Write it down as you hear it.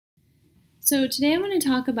So today I want to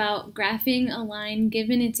talk about graphing a line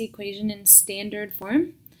given its equation in standard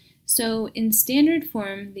form. So in standard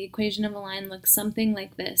form, the equation of a line looks something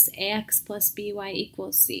like this: ax plus by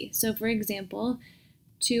equals c. So for example,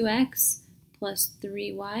 2x plus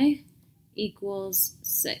 3y equals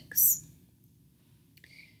 6.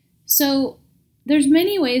 So there's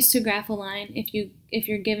many ways to graph a line if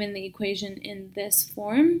you're given the equation in this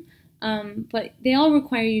form. But they all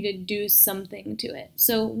require you to do something to it.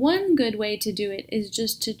 So one good way to do it is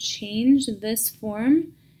just to change this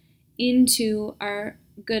form into our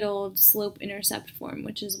good old slope-intercept form,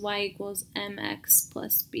 which is y equals mx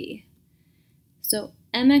plus b. So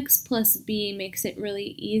mx plus b makes it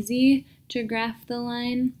really easy to graph the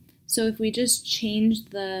line. So if we just change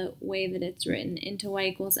the way that it's written into y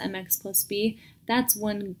equals mx plus b, that's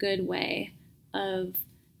one good way of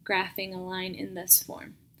graphing a line in this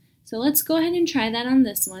form. So let's go ahead and try that on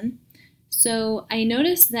this one. So I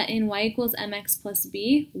noticed that in y equals mx plus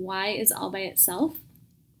b, y is all by itself.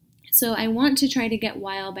 So I want to try to get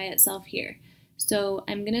y all by itself here. So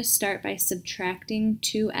I'm going to start by subtracting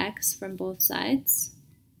 2x from both sides.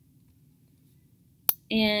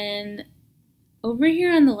 And over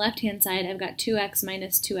here on the left-hand side, I've got 2x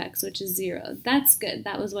minus 2x, which is 0. That's good.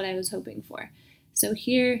 That was what I was hoping for. So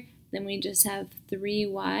here, then we just have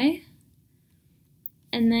 3y.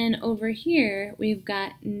 And then over here, we've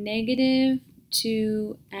got negative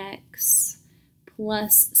 2x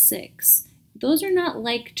plus 6. Those are not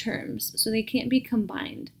like terms, so they can't be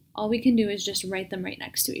combined. All we can do is just write them right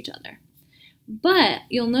next to each other. But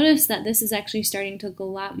you'll notice that this is actually starting to look a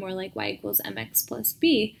lot more like y equals mx plus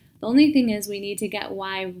b. The only thing is we need to get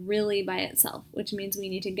y really by itself, which means we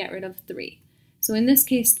need to get rid of 3. So in this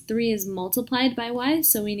case, 3 is multiplied by y,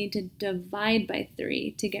 so we need to divide by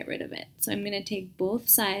 3 to get rid of it. So I'm going to take both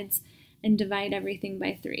sides and divide everything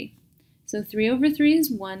by 3. So 3 over 3 is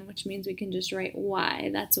 1, which means we can just write y.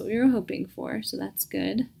 That's what we were hoping for, so that's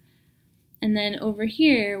good. And then over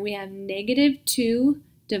here, we have negative 2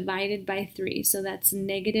 divided by 3, so that's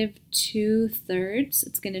negative 2/3.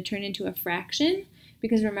 It's going to turn into a fraction,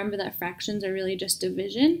 because remember that fractions are really just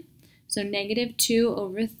division. So negative 2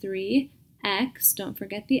 over 3 x, don't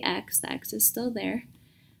forget the x is still there,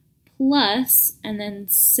 plus, and then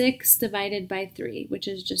 6 divided by 3, which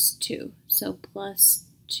is just 2, so plus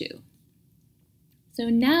 2. So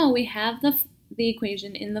now we have the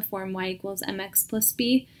equation in the form y equals mx plus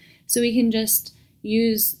b, so we can just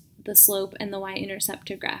use the slope and the y-intercept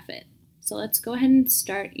to graph it. So let's go ahead and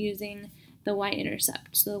start using the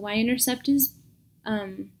y-intercept. So the y-intercept is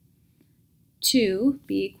 2,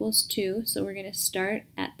 b equals 2, so we're going to start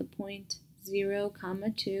at the point 0,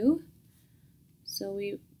 2. So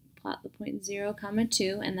we plot the point 0,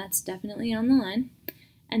 2, and that's definitely on the line.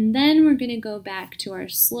 And then we're going to go back to our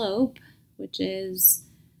slope, which is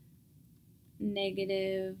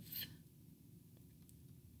negative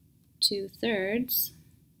 2/3.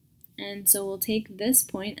 And so we'll take this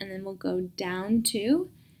point and then we'll go down 2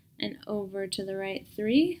 and over to the right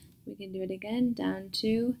 3. We can do it again, down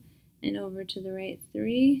 2 and over to the right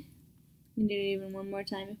 3. We can do it even one more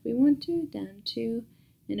time if we want to, down 2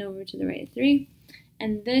 and over to the right 3.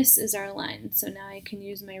 And this is our line. So now I can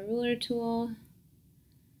use my ruler tool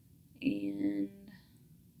and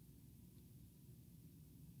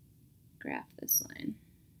graph this line.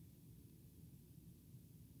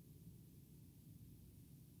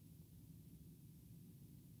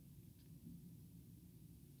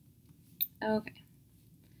 Okay.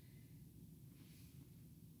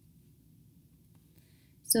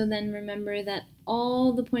 So then remember that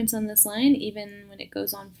all the points on this line, even when it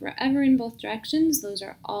goes on forever in both directions, those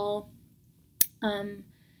are all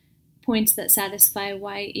points that satisfy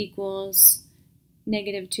y equals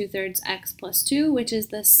negative 2/3 x plus 2, which is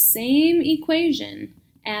the same equation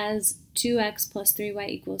as 2x plus 3y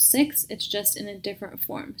equals 6. It's just in a different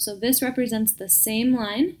form. So this represents the same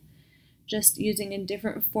line, just using a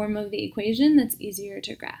different form of the equation that's easier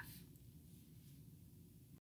to graph.